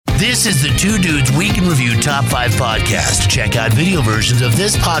This is the Two Dudes Week in Review Top 5 Podcast. Check out video versions of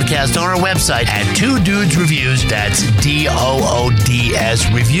this podcast on our website at Two Dudes Reviews. That's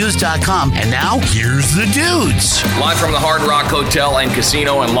DOODS Reviews.com. And now, here's the dudes. Live from the Hard Rock Hotel and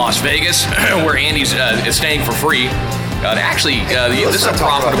Casino in Las Vegas, where Andy's staying for free. This is a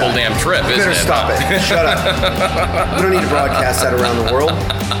profitable damn trip, isn't it? Better stop it. Shut up. We don't need to broadcast that around the world.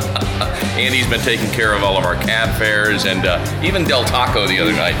 Andy's been taking care of all of our cab fares and even Del Taco the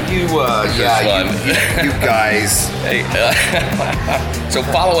other night. You guys. Hey, so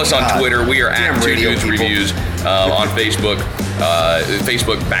follow us on Twitter. We are at Two Dudes Reviews on Facebook.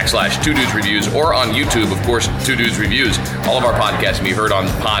 Facebook / Two Dudes Reviews, or on YouTube, of course, Two Dudes Reviews. All of our podcasts can be heard on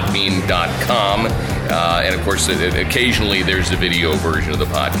podbean.com. And of course, occasionally there's the video version of the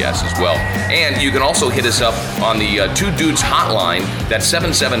podcast as well. And you can also hit us up on the Two Dudes hotline. That's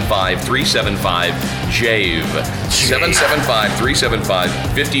 775-375-JAVE.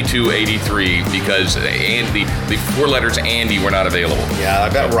 775-375-5283, because the four letters Andy were not available. Yeah, I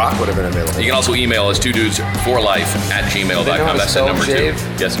bet Rock would have been available. You can also email us, twodudesforlife@gmail.com. That's the number Jave?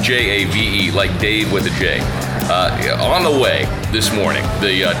 2. Yes, JAVE, like Dave with a J. On the way this morning,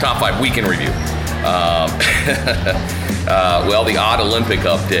 the top 5 weekend review. The odd Olympic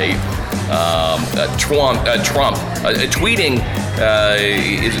update. Trump tweeting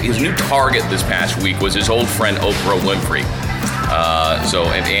his new target this past week was his old friend Oprah Winfrey.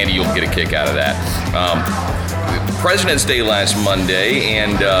 And Andy, you'll get a kick out of that. President's Day last Monday,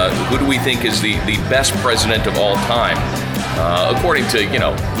 and who do we think is the best president of all time? According to,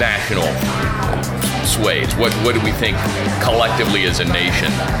 national sway's. What do we think collectively as a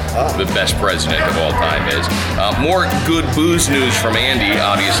nation the best president of all time is? More good booze news from Andy,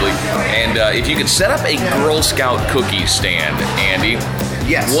 obviously. And if you could set up a Girl Scout cookie stand, Andy,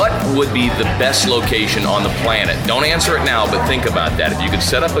 yes, what would be the best location on the planet? Don't answer it now, but think about that. If you could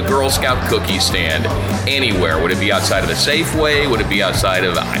set up a Girl Scout cookie stand anywhere, would it be outside of a Safeway? Would it be outside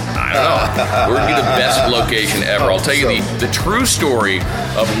of, I don't know. Where would be the best location ever? I'll tell you the true story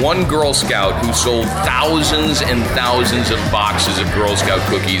of one Girl Scout who sold thousands and thousands of boxes of Girl Scout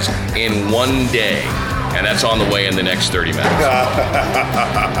cookies in one day. And that's on the way in the next 30 minutes.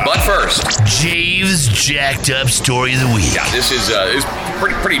 But first, Jave's jacked up story of the week. Yeah, this is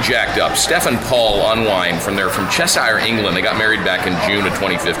pretty jacked up. Steph and Paul Unwine from Cheshire, England. They got married back in June of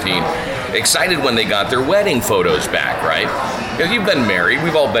 2015. Excited when they got their wedding photos back, right? Because you've been married.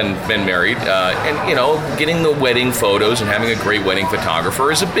 We've all been married. And getting the wedding photos and having a great wedding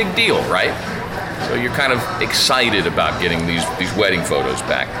photographer is a big deal, right? So you're kind of excited about getting these wedding photos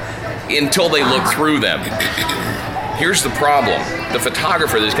back. Until they look through them. Here's the problem. The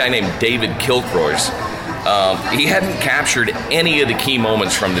photographer, this guy named David Kilcroys, he hadn't captured any of the key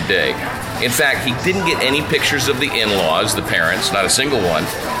moments from the day. In fact, he didn't get any pictures of the in-laws, the parents, not a single one.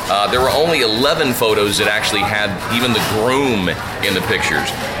 There were only 11 photos that actually had even the groom in the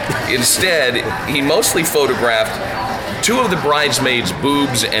pictures. Instead, he mostly photographed 2 of the bridesmaids'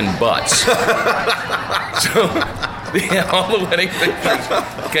 boobs and butts. All the wedding pictures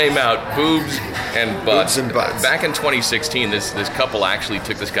came out, boobs and butts. Back in 2016, this couple actually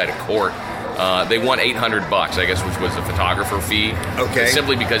took this guy to court. They won $800, I guess, which was the photographer fee. Okay.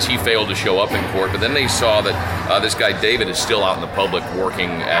 Simply because he failed to show up in court. But then they saw that this guy David is still out in the public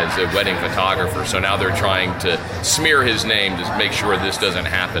working as a wedding photographer. So now they're trying to smear his name to make sure this doesn't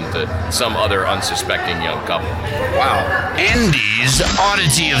happen to some other unsuspecting young couple. Wow. Andy's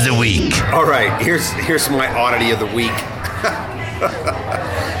Oddity of the Week. All right, here's my oddity of the week.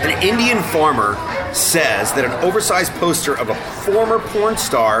 An Indian farmer says that an oversized poster of a former porn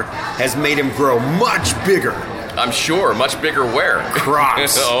star has made him grow much bigger. I'm sure. Much bigger where?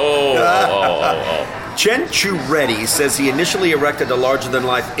 Crocs. Oh. Chenchu Reddy says he initially erected a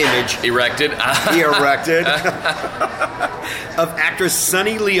larger-than-life image. He erected of actress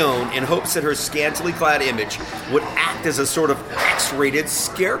Sunny Leone in hopes that her scantily clad image would act as a sort of X-rated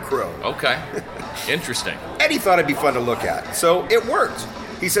scarecrow. Okay. Interesting. And he thought it'd be fun to look at. So it worked.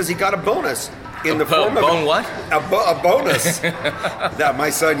 He says he got a bonus in the form of what? A bonus. That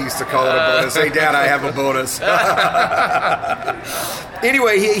my son used to call it a bonus. Hey, Dad, I have a bonus.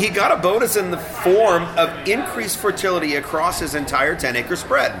 Anyway, he got a bonus in the form of increased fertility across his entire 10-acre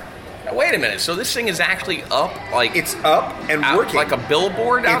spread. Now, wait a minute. So this thing is actually up, like it's up and working, like a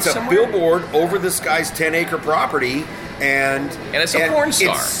billboard out somewhere. It's a billboard over this guy's 10-acre property. And it's a porn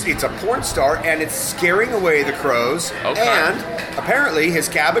star. It's a porn star, and it's scaring away the crows. Okay. And apparently his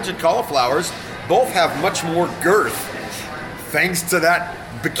cabbage and cauliflowers both have much more girth thanks to that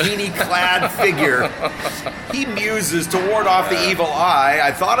bikini-clad figure. He muses to ward off the evil eye.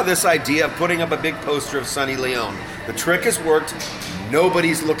 I thought of this idea of putting up a big poster of Sunny Leone. The trick has worked.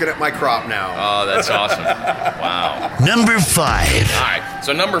 Nobody's looking at my crop now. Oh, that's awesome. Wow. Number 5. All right,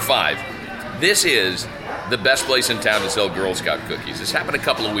 so number 5. This is the best place in town to sell Girl Scout cookies. This happened a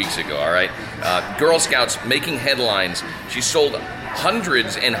couple of weeks ago, all right? Girl Scouts making headlines. She sold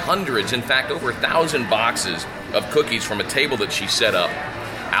hundreds and hundreds, in fact, over 1,000 boxes of cookies from a table that she set up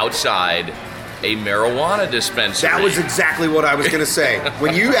outside a marijuana dispensary. That was exactly what I was going to say.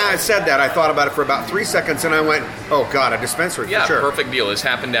 When you said that, I thought about it for about 3 seconds, and I went, oh, God, a dispensary, yeah, for sure. Perfect deal. This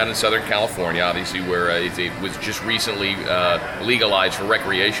happened down in Southern California, obviously, where it was just recently legalized for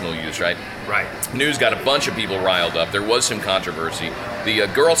recreational use, right? Right. News got a bunch of people riled up. There was some controversy. The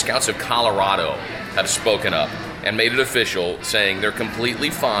Girl Scouts of Colorado have spoken up and made it official, saying they're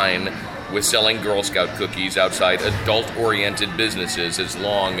completely fine with selling Girl Scout cookies outside adult-oriented businesses as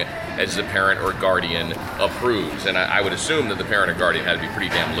long as the parent or guardian approves. And I would assume that the parent or guardian had to be pretty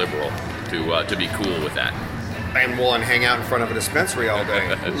damn liberal to be cool with that. And will hang out in front of a dispensary all day.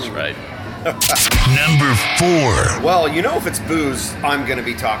 That's right. Number 4. Well, you know if it's booze, I'm going to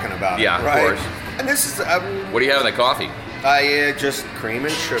be talking about it. Yeah, right? of course. And this is... What do you have in the coffee? Just cream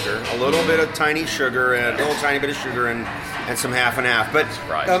and sugar, a little bit of tiny sugar, and a little tiny bit of sugar, and some half and half. But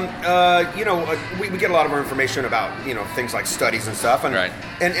we get a lot of our information about things like studies and stuff, and right.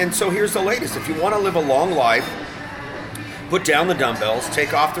 and so here's the latest. If you want to live a long life, put down the dumbbells,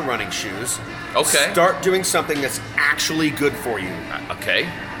 take off the running shoes. Okay. Start doing something that's actually good for you. Okay.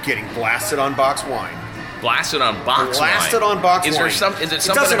 Getting blasted on box wine. Blasted on box Blasted wine. on box Is wine. Is it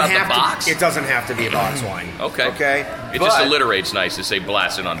something about the box? It doesn't have to be a box wine. Okay. Okay. It just alliterates nice to say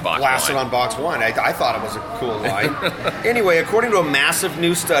blasted on box Blasted wine. on box wine. I thought it was a cool line. Anyway, according to a massive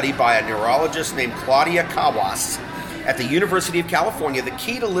new study by a neurologist named Claudia Kawas at the University of California, the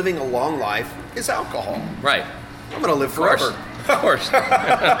key to living a long life is alcohol. Right. I'm going to live forever. Of course.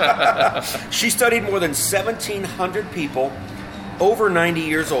 She studied more than 1,700 people over 90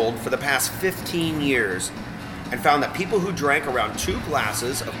 years old for the past 15 years and found that people who drank around 2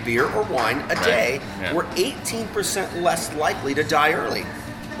 glasses of beer or wine a day were 18% less likely to die early.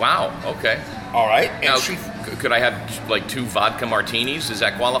 Wow, okay. All right. And now, could I have like 2 vodka martinis? Does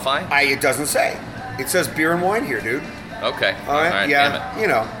that qualify? It doesn't say. It says beer and wine here, dude. Okay. All right,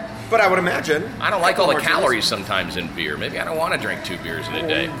 yeah, But I would imagine. I don't like all the calories sometimes in beer. Maybe I don't want to drink 2 beers in a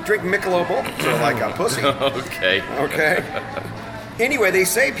day. Drink Michelob Ultra like a pussy. Okay. Anyway, they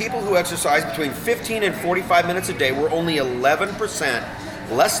say people who exercise between 15 and 45 minutes a day were only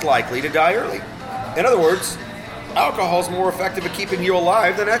 11% less likely to die early. In other words, alcohol is more effective at keeping you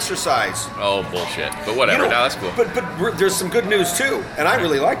alive than exercise. Oh, bullshit. But whatever. No, that's cool. But there's some good news, too. And I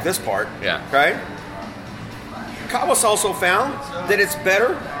really like this part. Yeah. Right? Kawas also found that it's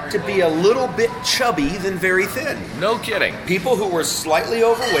better to be a little bit chubby than very thin. No kidding. People who were slightly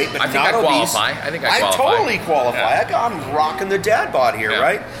overweight but not obese. I think I qualify. I totally qualify. Yeah. I'm rocking the dad bod here,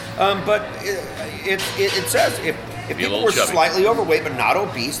 right? But it says if people were chubby. slightly overweight but not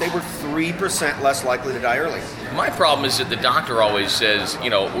obese, they were 3% less likely to die early. My problem is that the doctor always says,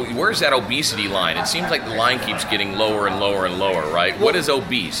 where's that obesity line? It seems like the line keeps getting lower and lower and lower, right? What is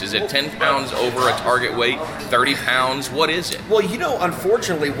obese? Is it 10 pounds over a target weight? 30 pounds? What is it? Well,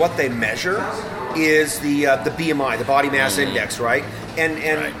 unfortunately, what they measure is the BMI, the body mass index, right?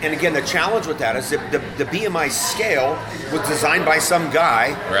 And again, the challenge with that is that the BMI scale was designed by some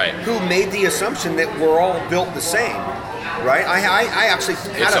guy who made the assumption that we're all built the same. Right? I actually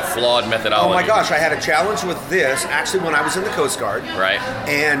had it's a flawed methodology. Oh my gosh, I had a challenge with this actually when I was in the Coast Guard. Right.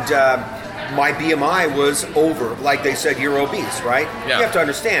 And my BMI was over, like they said, you're obese, right? Yeah. You have to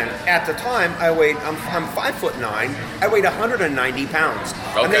understand, at the time I'm 5'9", I weighed 190 pounds.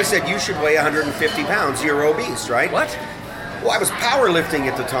 Okay. And they said you should weigh 150 pounds, you're obese, right? What? Well, I was powerlifting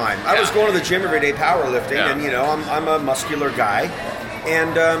at the time. I was going to the gym every day powerlifting, and I'm a muscular guy.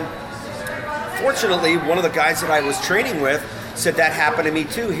 And fortunately, one of the guys that I was training with said that happened to me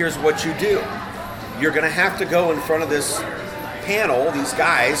too. Here's what you do. You're going to have to go in front of this panel, these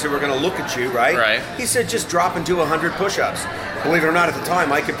guys who are going to look at you, right? Right. He said just drop and do 100 push-ups. Believe it or not, at the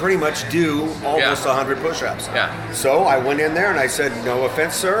time, I could pretty much do almost 100 push-ups. Yeah. So I went in there and I said, no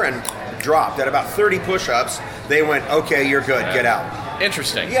offense, sir, and dropped. At about 30 push-ups, they went, okay, you're good, get out.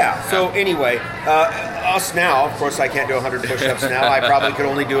 Interesting. Yeah, so anyway, us now, of course I can't do 100 push-ups now. I probably could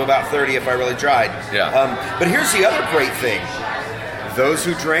only do about 30 if I really tried. Yeah. But here's the other great thing. Those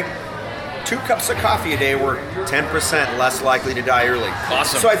who drank 2 cups of coffee a day were 10% less likely to die early.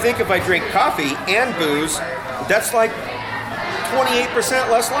 Awesome. So I think if I drink coffee and booze, that's like 28%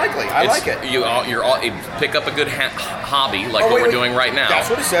 less likely. I like it. You pick up a good hobby like what we're doing right now. That's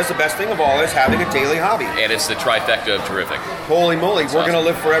what it says. The best thing of all is having a daily hobby. And it's the trifecta of terrific. Holy moly, we're going to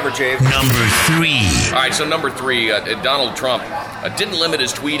live forever, Jave. Number 3. All right, so number 3, Donald Trump didn't limit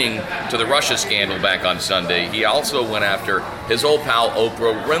his tweeting to the Russia scandal back on Sunday. He also went after his old pal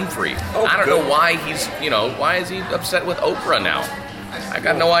Oprah Winfrey. I don't know why why is he upset with Oprah now? I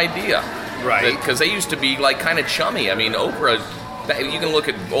got no idea. Right. Because they used to be like kind of chummy. I mean, Oprah, you can look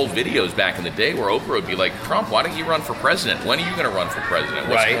at old videos back in the day where Oprah would be like, Trump, why don't you run for president? When are you going to run for president?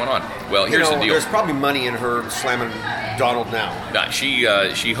 What's going on? Well, here's the deal. There's probably money in her slamming Donald now. She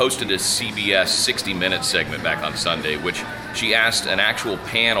hosted a CBS 60 Minutes segment back on Sunday, which she asked an actual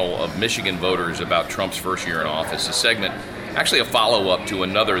panel of Michigan voters about Trump's first year in office. The segment, actually a follow-up to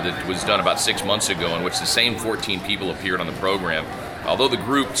another that was done about 6 months ago in which the same 14 people appeared on the program. Although the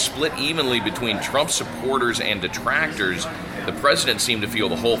group split evenly between Trump supporters and detractors, the president seemed to feel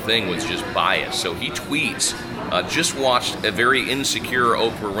the whole thing was just bias. So he tweets, just watched a very insecure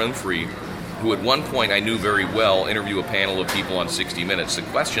Oprah Winfrey, who at one point I knew very well, interview a panel of people on 60 Minutes. The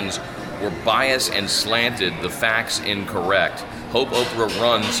questions were biased and slanted, the facts incorrect. Hope Oprah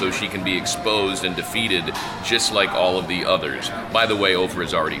runs so she can be exposed and defeated just like all of the others. By the way, Oprah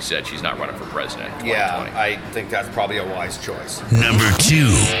has already said she's not running for president in 2020. Yeah, I think that's probably a wise choice. Number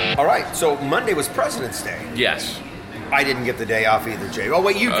 2. All right, so Monday was President's Day. Yes. I didn't get the day off either, Jay. Oh,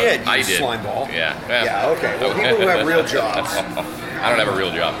 wait, you did, I did. slime ball. Yeah. Yeah, okay. Well, people who have real jobs. I don't have a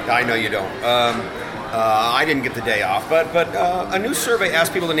real job. I know you don't. I didn't get the day off, but a new survey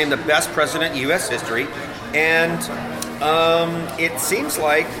asked people to name the best president in U.S. history, and it seems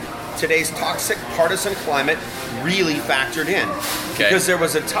like today's toxic partisan climate really factored in. Okay. Because there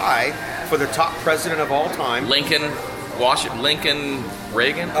was a tie for the top president of all time. Lincoln,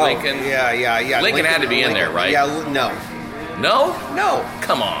 Reagan? Oh, Lincoln? Yeah. Lincoln had to be in there, right? Yeah, no. No? No.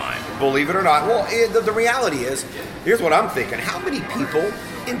 Come on. Believe it or not. Well, the reality is, here's what I'm thinking. How many people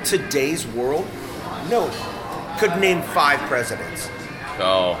in today's world could name 5 presidents?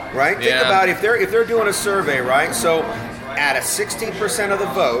 Oh. Right? Yeah. Think about if they're doing a survey, right? So at a 60% of the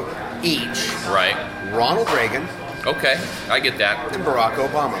vote each. Right. Ronald Reagan. Okay, I get that. And Barack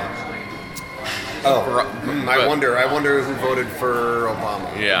Obama. I wonder who voted for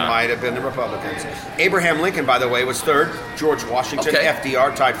Obama. Yeah. It might have been the Republicans. Abraham Lincoln, by the way, was 3rd. George Washington, Okay.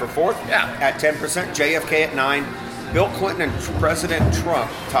 FDR tied for 4th at 10%. JFK at 9%. Bill Clinton and President Trump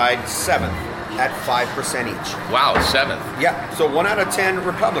tied 7th at 5% each. Wow, 7th. Yeah, so 1 out of 10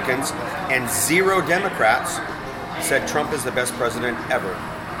 Republicans and 0 Democrats said Trump is the best president ever.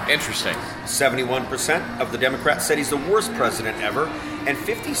 Interesting. 71% of the Democrats said he's the worst president ever, and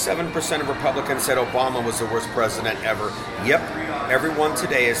 57% of Republicans said Obama was the worst president ever. Yep, everyone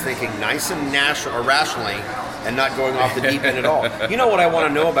today is thinking nice and rationally and not going off the deep end at all. You know what I want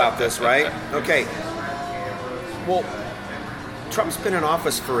to know about this, right? Okay, well, Trump's been in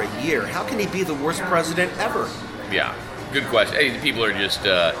office for a year. How can he be the worst president ever? Yeah, good question. Hey, people are just...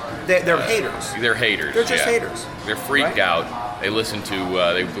 They're haters. They're haters. They're just haters. They're freaked out. They listen to,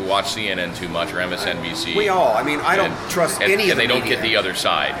 they watch CNN too much or MSNBC. We all. I mean, I don't trust any of the media. And they don't get the other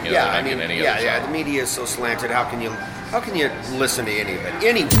side. The media is so slanted. How can you listen to any of it?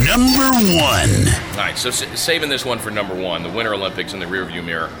 Anyway. Number 1. All right, so saving this one for number 1, the Winter Olympics in the rearview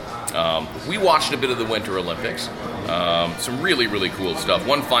mirror. We watched a bit of the Winter Olympics. Some really, really cool stuff.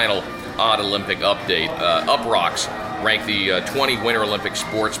 One final odd Olympic update. Uprocks ranked the 20 Winter Olympic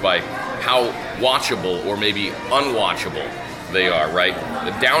sports by how watchable or maybe unwatchable they are, right?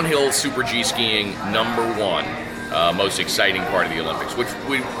 The downhill Super G skiing, number 1. Most exciting part of the Olympics, which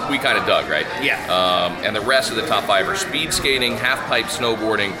we kind of dug, right? Yeah. And the rest of the top 5 are speed skating, half-pipe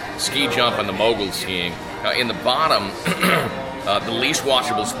snowboarding, ski jump, and the mogul skiing. In the bottom, the least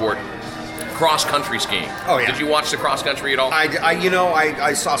watchable sport, cross-country skiing. Oh, yeah. Did you watch the cross-country at all?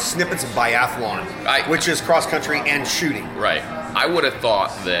 I saw snippets of biathlon, which is cross-country and shooting. Right. I would have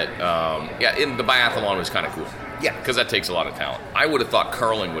thought that, in the biathlon was kind of cool. Yeah. Because that takes a lot of talent. I would have thought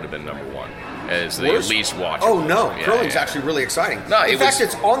curling would have been number 1 as the least watchable. Oh, no. Curling's actually really exciting. No, in fact,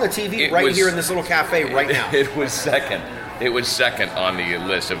 it's on the TV here in this little cafe right now. It was second. It was second on the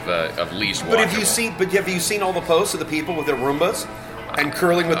list of least watchable. But have you seen all the posts of the people with their Roombas? And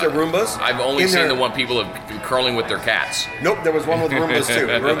curling with their Roombas? I've only seen the one people curling with their cats. Nope, there was one with Roombas too.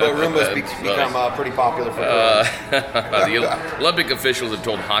 Roombas become pretty popular for curling. The Olympic officials have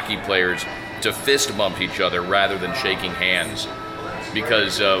told hockey players to fist bump each other rather than shaking hands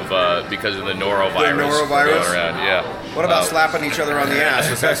because of the norovirus. The norovirus? Going around. Yeah. What about slapping each other on the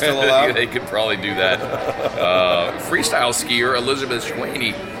ass? Is that still allowed? They could probably do that. Freestyle skier Elizabeth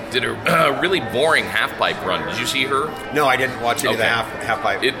Schwaney did a really boring half-pipe run. Did you see her? No, I didn't watch any of the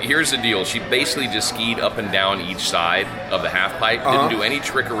half-pipe. Here's the deal. She basically just skied up and down each side of the half-pipe. Didn't do any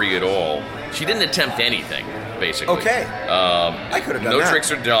trickery at all. She didn't attempt anything, basically. Okay. I could have done that. No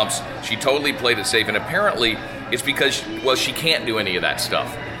tricks or jumps. She totally played it safe, and apparently it's because, she can't do any of that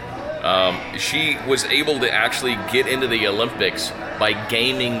stuff. She was able to actually get into the Olympics by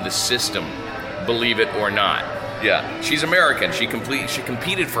gaming the system, believe it or not. Yeah, she's American. She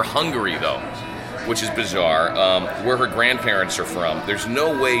competed for Hungary, though, which is bizarre, where her grandparents are from. There's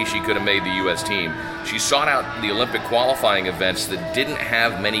no way she could have made the U.S. team. She sought out the Olympic qualifying events that didn't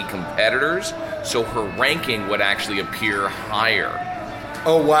have many competitors, so her ranking would actually appear higher.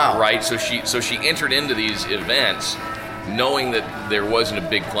 Oh, wow. Right? So she entered into these events knowing that there wasn't a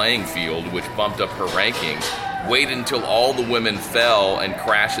big playing field, which bumped up her rankings. Waited until all the women fell and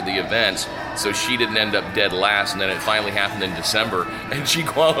crashed at the events, so she didn't end up dead last, and then it finally happened in December, and she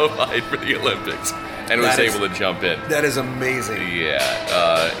qualified for the Olympics and was able to jump in. That is amazing.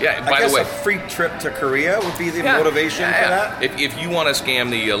 Yeah. By the way, a free trip to Korea would be the motivation for that? If you want to scam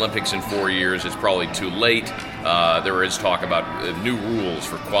the Olympics in 4 years, it's probably too late. There is talk about new rules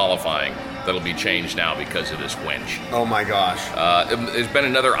for qualifying that'll be changed now because of this winch. Oh my gosh. There's been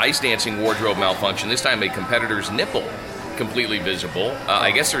another ice dancing wardrobe malfunction, this time a competitor's nipple completely visible.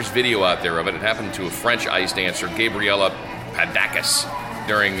 I guess there's video out there of it. It happened to a French ice dancer, Gabriella Padakis,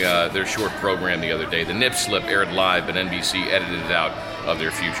 during their short program the other day. The nip slip aired live, but NBC edited it out of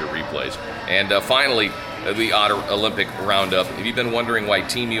their future replays. And finally, the Olympic roundup. Have you been wondering why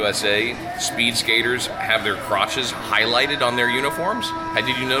Team USA speed skaters have their crotches highlighted on their uniforms?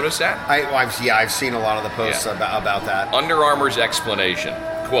 Did you notice that? I've seen a lot of the posts about that. Under Armour's explanation,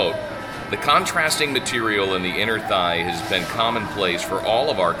 quote, "The contrasting material in the inner thigh has been commonplace for all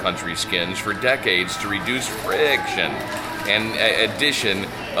of our country's skins for decades to reduce friction. And addition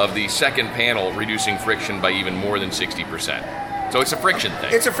of the second panel reducing friction by even more than 60%. So it's a friction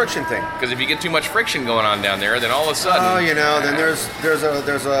thing. It's a friction thing. Because if you get too much friction going on down there, then all of a sudden... then there's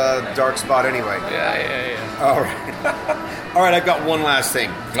a dark spot anyway. Yeah. All right. All right, I've got one last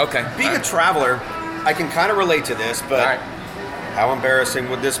thing. Okay. Being a traveler, I can kind of relate to this, but how embarrassing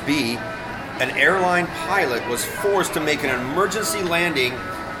would this be? An airline pilot was forced to make an emergency landing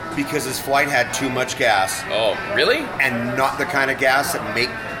because his flight had too much gas. Oh, really? And not the kind of gas that make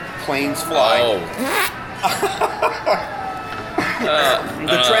planes fly. Oh.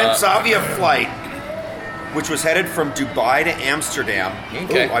 The Transavia flight, which was headed from Dubai to Amsterdam.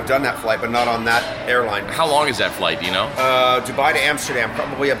 Okay. Ooh, I've done that flight, but not on that airline. How long is that flight, do you know? Dubai to Amsterdam,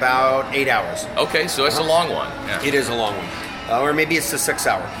 probably about 8 hours. Okay, so it's a long one. Yeah. It is a long one. Or maybe it's a 6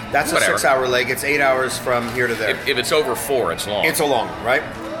 hour. That's Whatever. A 6 hour leg. It's 8 hours from here to there. If it's over 4, it's long. It's a long one, right?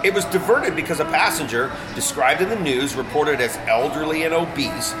 It was diverted because a passenger, described in the news, reported as elderly and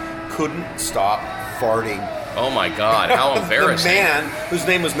obese, couldn't stop farting. Oh my God! How embarrassing! The man, whose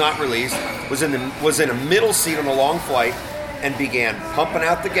name was not released, was in a middle seat on the long flight and began pumping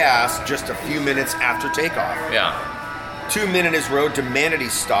out the gas just a few minutes after takeoff. Yeah. 2 men in his row demanded he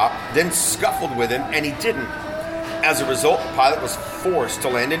stop, then scuffled with him, and he didn't. As a result, the pilot was forced to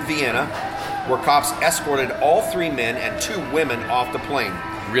land in Vienna, where cops escorted all 3 men and 2 women off the plane.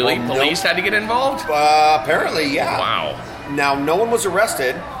 Really? Police had to get involved? Apparently, yeah. Wow. Now, no one was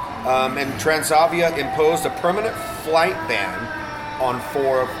arrested, and Transavia imposed a permanent flight ban on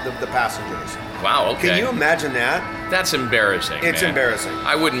 4 of the passengers. Wow, okay. Can you imagine that? That's embarrassing. It's embarrassing.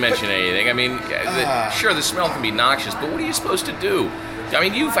 I wouldn't mention anything. I mean, sure, the smell can be noxious, but what are you supposed to do? I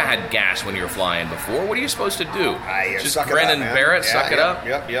mean, you've had gas when you were flying before. What are you supposed to do? Just grin and bear it, suck it up?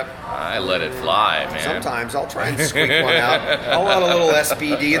 Yep. I let it fly, man. Sometimes I'll try and squeak one out. I'll let a little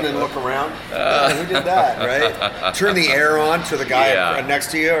SBD and then look around. Who did that, right? Turn the air on to the guy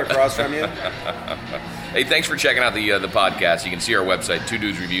next to you or across from you. Hey, thanks for checking out the podcast. You can see our website,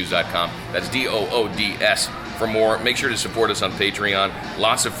 twodudesreviews.com. That's DOODS. For more, make sure to support us on Patreon.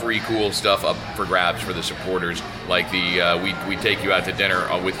 Lots of free, cool stuff up for grabs for the supporters, like the We Take You Out to Dinner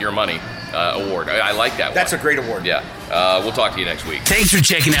with Your Money award. I like that one. That's a great award. Yeah. We'll talk to you next week. Thanks for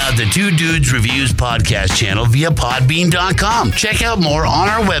checking out the Two Dudes Reviews podcast channel via podbean.com. Check out more on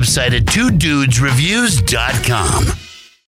our website at twodudesreviews.com.